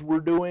studies we're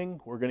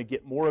doing. We're going to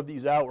get more of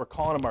these out. We're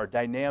calling them our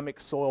dynamic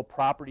soil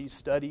properties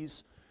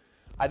studies.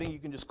 I think you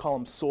can just call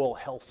them soil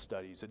health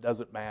studies. It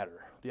doesn't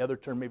matter. The other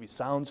term maybe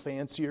sounds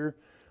fancier,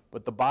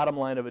 but the bottom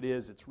line of it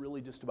is it's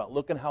really just about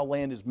looking how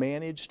land is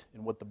managed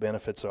and what the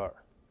benefits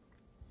are.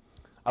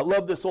 I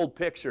love this old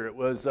picture. It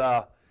was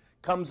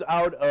comes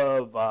out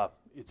of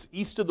it's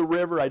east of the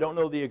river. I don't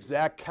know the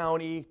exact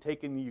county,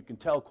 taken, you can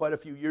tell, quite a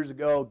few years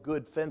ago.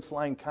 Good fence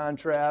line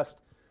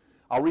contrast.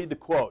 I'll read the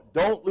quote.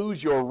 Don't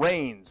lose your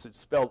reins. It's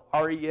spelled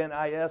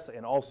R-E-N-I-S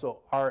and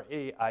also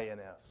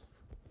R-A-I-N-S.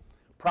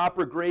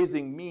 Proper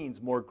grazing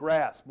means more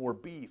grass, more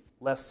beef,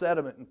 less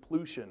sediment and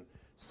pollution,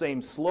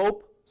 same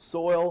slope,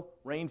 soil,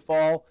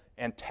 rainfall,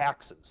 and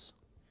taxes.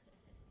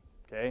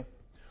 Okay?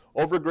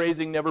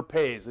 Overgrazing never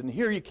pays. And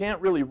here you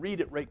can't really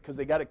read it right because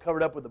they got it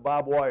covered up with the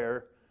barbed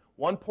wire.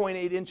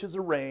 1.8 inches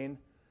of rain.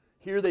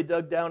 Here they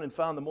dug down and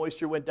found the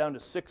moisture went down to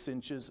 6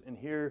 inches, and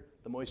here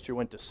the moisture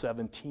went to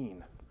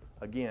 17.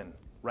 Again,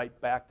 right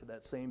back to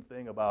that same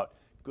thing about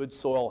good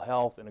soil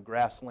health in a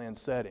grassland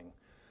setting.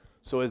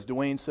 So as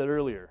Dwayne said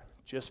earlier,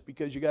 just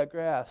because you got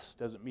grass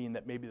doesn't mean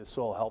that maybe the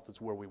soil health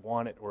is where we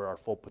want it or our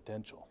full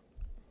potential.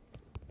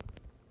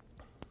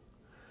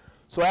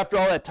 So after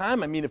all that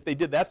time, I mean, if they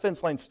did that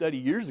fence line study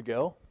years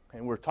ago,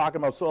 and we're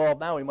talking about soil health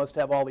now, we must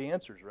have all the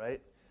answers,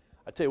 right?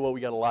 I tell you what, we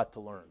got a lot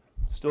to learn.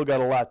 Still got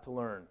a lot to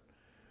learn.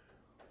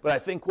 But I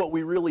think what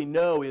we really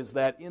know is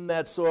that in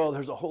that soil,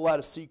 there's a whole lot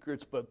of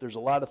secrets, but there's a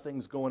lot of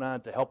things going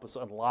on to help us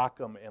unlock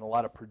them, and a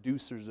lot of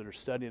producers that are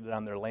studying it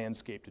on their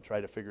landscape to try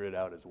to figure it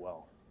out as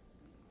well.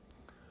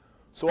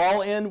 So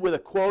I'll end with a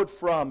quote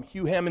from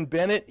Hugh Hammond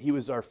Bennett. He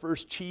was our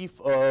first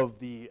chief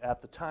of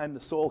at the time, the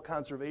Soil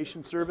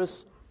Conservation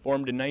Service,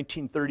 formed in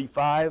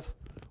 1935,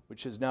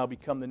 which has now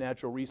become the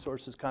Natural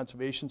Resources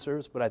Conservation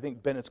Service. But I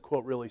think Bennett's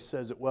quote really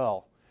says it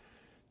well.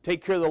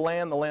 Take care of the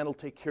land will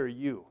take care of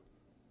you.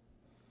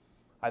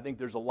 I think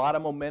there's a lot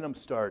of momentum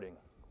starting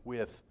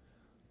with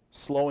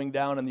slowing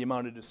down on the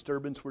amount of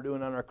disturbance we're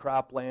doing on our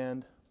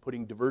cropland,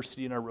 putting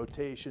diversity in our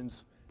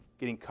rotations,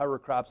 getting cover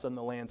crops on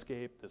the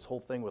landscape, this whole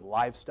thing with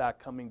livestock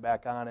coming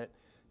back on it.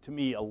 To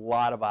me, a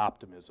lot of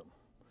optimism.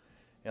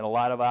 And a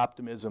lot of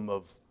optimism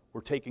of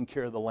we're taking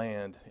care of the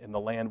land, and the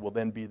land will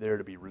then be there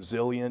to be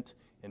resilient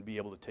and be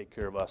able to take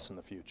care of us in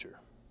the future.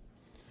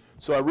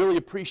 So I really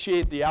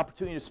appreciate the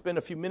opportunity to spend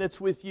a few minutes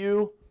with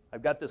you.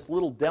 I've got this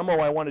little demo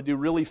I want to do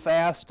really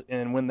fast,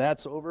 and when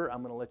that's over,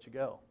 I'm going to let you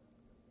go.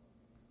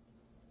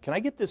 Can I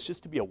get this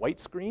just to be a white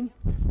screen?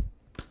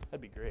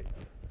 That'd be great.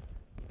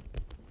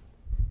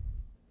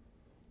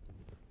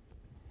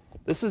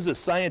 This is as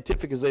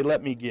scientific as they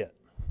let me get.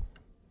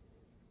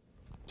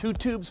 2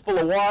 tubes full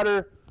of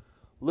water,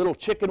 little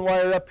chicken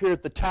wire up here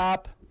at the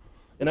top,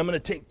 and I'm going to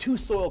take 2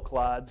 soil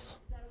clods. Is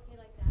that okay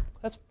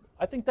like that?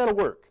 I think that'll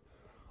work.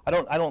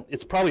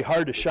 It's probably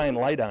hard to shine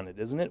light on it,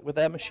 isn't it, with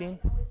that machine?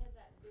 It always has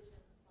that vision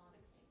of the sonic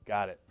thing.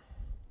 Got it.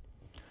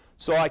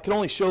 So I can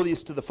only show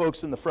these to the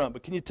folks in the front,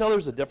 but can you tell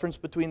there's a difference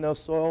between those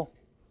soil?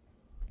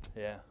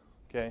 Yeah,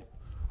 okay.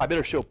 I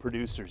better show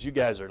producers. You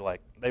guys are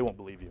like, they won't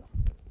believe you.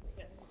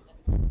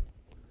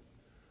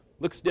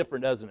 Looks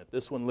different, doesn't it?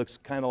 This one looks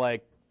kind of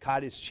like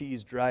cottage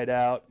cheese dried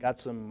out, got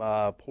some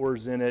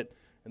pores in it,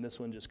 and this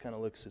one just kind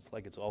of looks, it's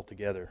like it's all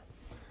together.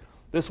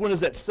 This one is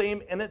that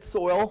same Ennett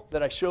soil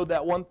that I showed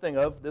that one thing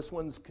of. This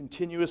one's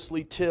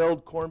continuously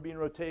tilled, corn bean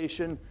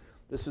rotation.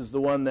 This is the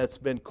one that's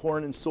been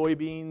corn and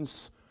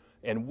soybeans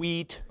and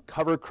wheat,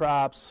 cover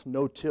crops,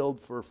 no-tilled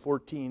for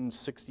 14,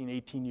 16,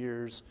 18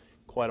 years,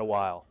 quite a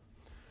while.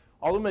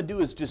 All I'm going to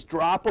do is just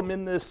drop them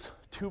in this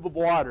tube of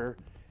water,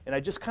 and I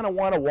just kind of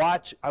want to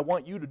watch, I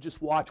want you to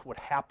just watch what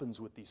happens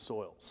with these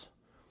soils.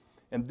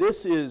 And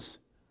this is,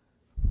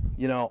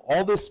 you know,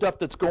 all this stuff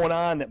that's going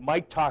on that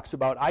Mike talks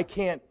about. I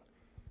can't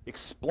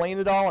explain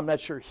it all. I'm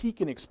not sure he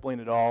can explain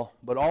it all,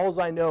 but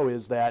all I know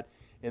is that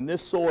in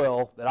this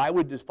soil that I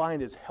would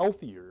define as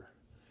healthier,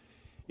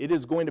 it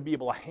is going to be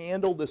able to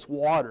handle this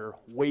water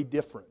way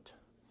different.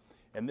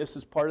 And this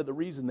is part of the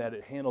reason that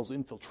it handles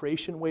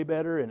infiltration way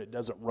better and it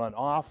doesn't run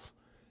off,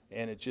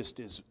 and it just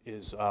is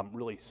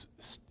really,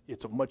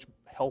 it's a much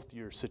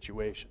healthier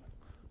situation.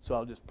 So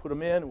I'll just put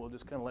them in and we'll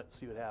just kind of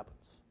see what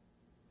happens.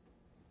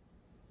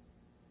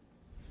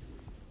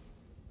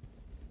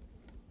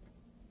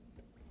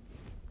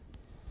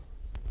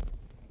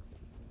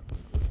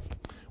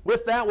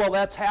 With that, while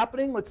that's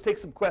happening, let's take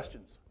some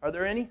questions. Are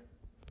there any?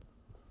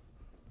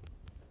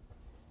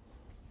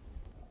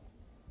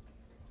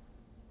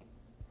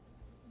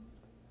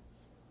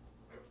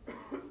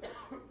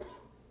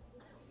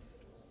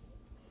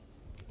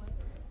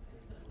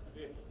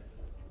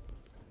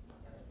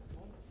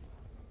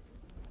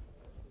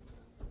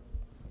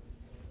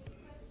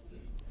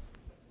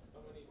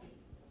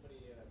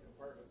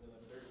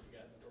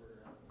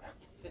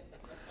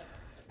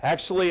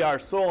 Actually, our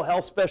soil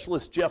health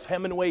specialist, Jeff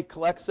Hemingway,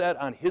 collects that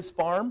on his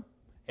farm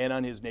and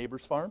on his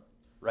neighbor's farm,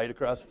 right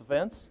across the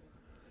fence.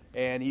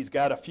 And he's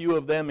got a few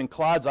of them in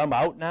clods. I'm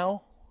out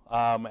now.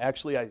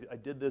 Actually, I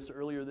did this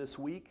earlier this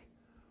week.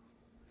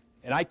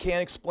 And I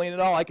can't explain it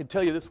all. I can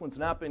tell you this one's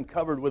not been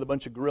covered with a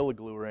bunch of Gorilla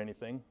Glue or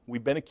anything.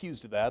 We've been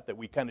accused of that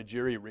we kind of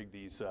jerry-rig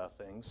these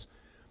things.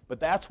 But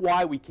that's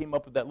why we came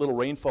up with that little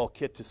rainfall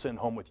kit to send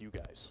home with you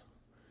guys.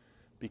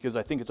 Because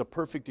I think it's a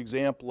perfect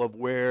example of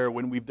where,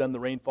 when we've done the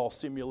rainfall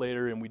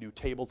simulator and we do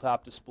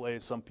tabletop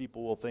displays, some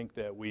people will think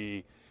that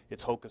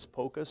it's hocus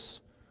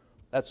pocus.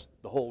 That's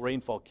the whole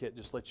rainfall kit,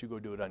 just lets you go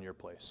do it on your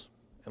place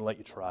and let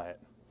you try it.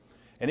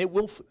 And it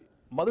will,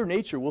 Mother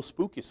Nature will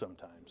spook you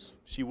sometimes.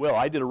 She will.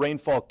 I did a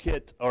rainfall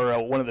kit, or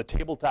one of the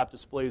tabletop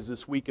displays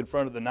this week in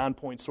front of the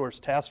Non-Point Source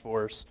Task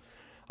Force.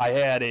 I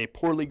had a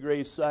poorly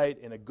grazed site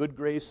and a good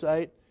grazed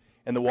site,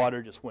 and the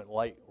water just went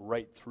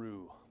right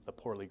through the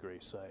poorly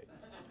grazed site.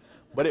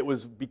 But it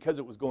was because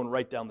it was going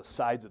right down the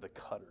sides of the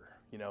cutter.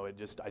 You know,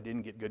 I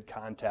didn't get good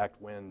contact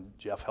when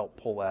Jeff helped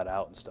pull that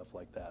out and stuff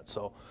like that.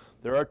 So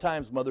there are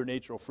times Mother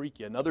Nature will freak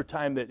you. Another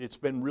time that it's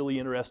been really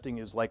interesting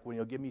is like when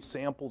he'll give me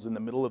samples in the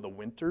middle of the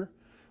winter,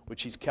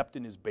 which he's kept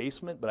in his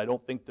basement, but I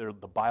don't think the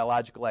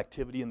biological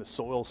activity in the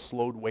soil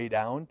slowed way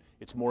down.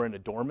 It's more in a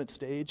dormant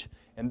stage,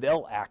 and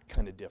they'll act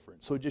kind of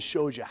different. So it just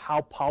shows you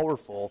how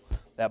powerful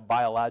that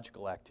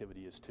biological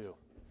activity is too.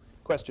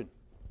 Question?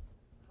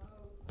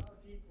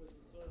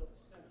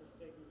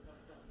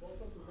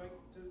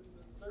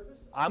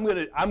 I'm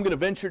gonna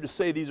venture to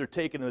say these are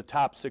taken in the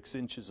top 6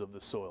 inches of the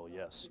soil.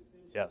 Yes.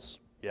 Yes.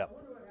 Yeah. I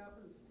wonder what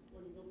happens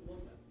when you go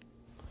below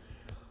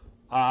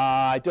that.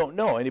 I don't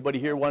know. Anybody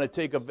here want to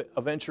take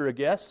a venture a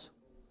guess?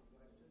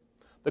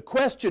 The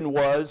question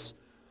was,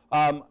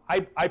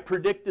 I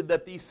predicted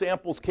that these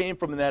samples came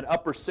from that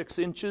upper 6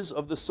 inches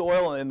of the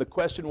soil, and the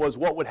question was,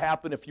 what would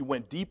happen if you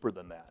went deeper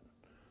than that?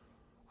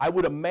 I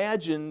would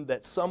imagine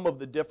that some of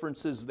the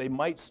differences, they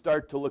might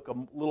start to look a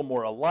little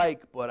more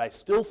alike, but I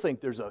still think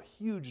there's a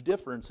huge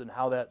difference in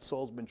how that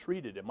soil's been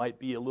treated. It might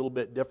be a little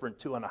bit different,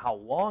 too, on how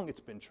long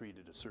it's been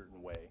treated a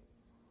certain way.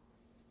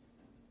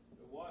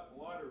 The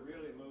water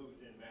really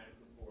moves in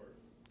macropores.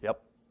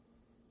 Yep.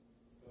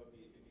 So if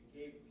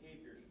you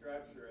keep your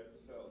structure at the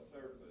soil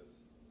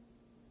surface,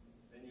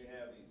 then you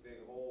have these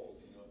big holes,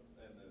 you know,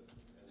 and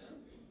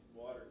the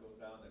water goes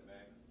down the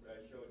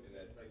I showed you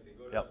that. It's like they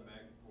go down the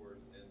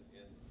macropores and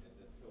then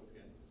soak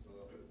in the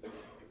soil.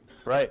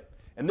 Right.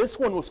 And this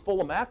one was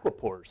full of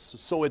macropores.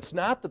 So it's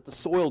not that the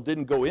soil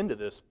didn't go into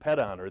this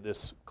pedon or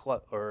this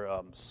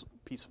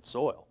piece of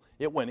soil.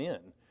 It went in.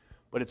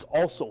 But it's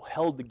also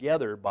held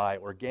together by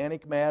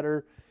organic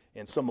matter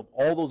and some of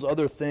all those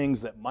other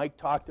things that Mike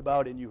talked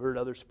about and you heard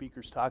other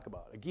speakers talk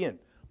about. Again,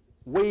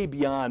 way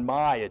beyond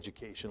my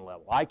education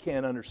level. I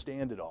can't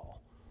understand it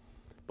all,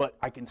 but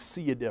I can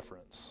see a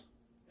difference,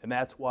 and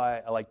that's why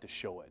I like to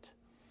show it.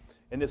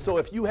 And so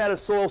if you had a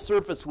soil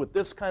surface with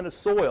this kind of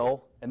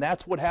soil, and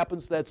that's what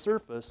happens to that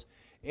surface,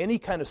 any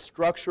kind of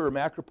structure or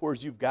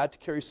macropores you've got to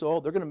carry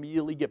soil, they're going to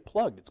immediately get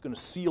plugged. It's going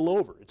to seal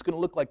over. It's going to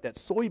look like that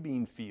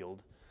soybean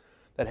field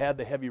that had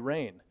the heavy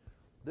rain.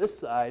 This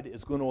side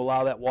is going to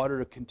allow that water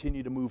to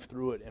continue to move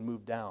through it and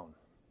move down.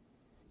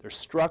 There's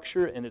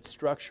structure, and it's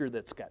structure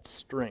that's got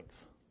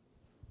strength.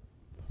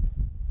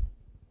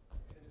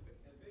 And the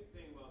big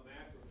thing about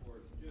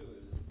macropores too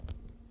is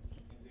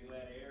they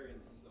let air in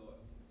the soil,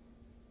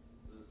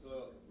 so the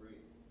soil can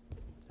breathe.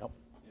 Yep.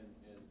 And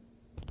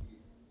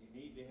you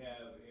need to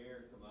have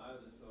air come out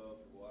of the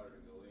soil for water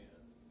to go in,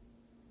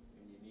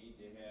 and you need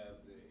to have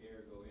the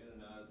air go in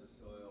and out of the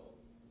soil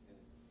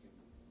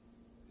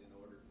in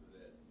order for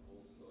that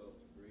whole soil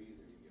to breathe,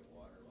 or you get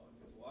waterlogged.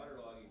 Because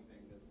waterlogging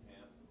thing doesn't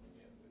happen when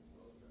you have good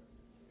soil structure.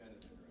 It's kind of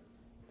interesting.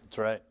 That's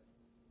right.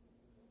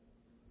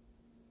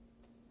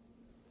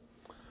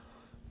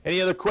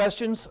 Any other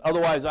questions?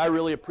 Otherwise, I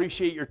really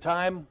appreciate your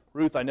time.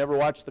 Ruth, I never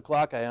watched the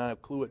clock. I don't have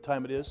a clue what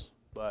time it is,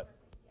 but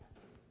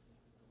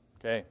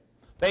okay.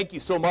 Thank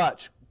you so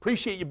much.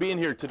 Appreciate you being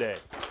here today.